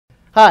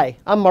Hi,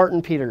 I'm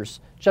Martin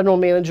Peters, General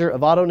Manager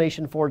of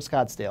AutoNation Ford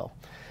Scottsdale.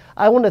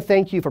 I want to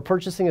thank you for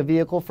purchasing a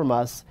vehicle from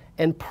us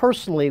and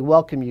personally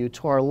welcome you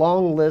to our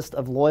long list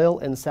of loyal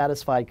and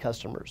satisfied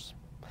customers.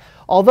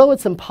 Although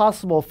it's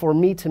impossible for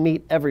me to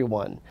meet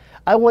everyone,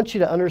 I want you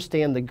to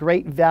understand the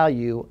great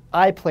value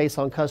I place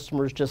on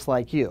customers just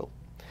like you.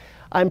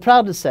 I'm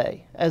proud to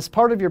say, as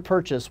part of your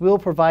purchase, we'll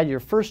provide your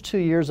first 2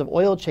 years of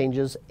oil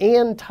changes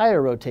and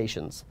tire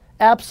rotations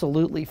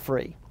absolutely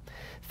free.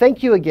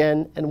 Thank you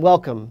again and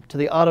welcome to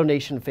the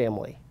AutoNation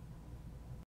family.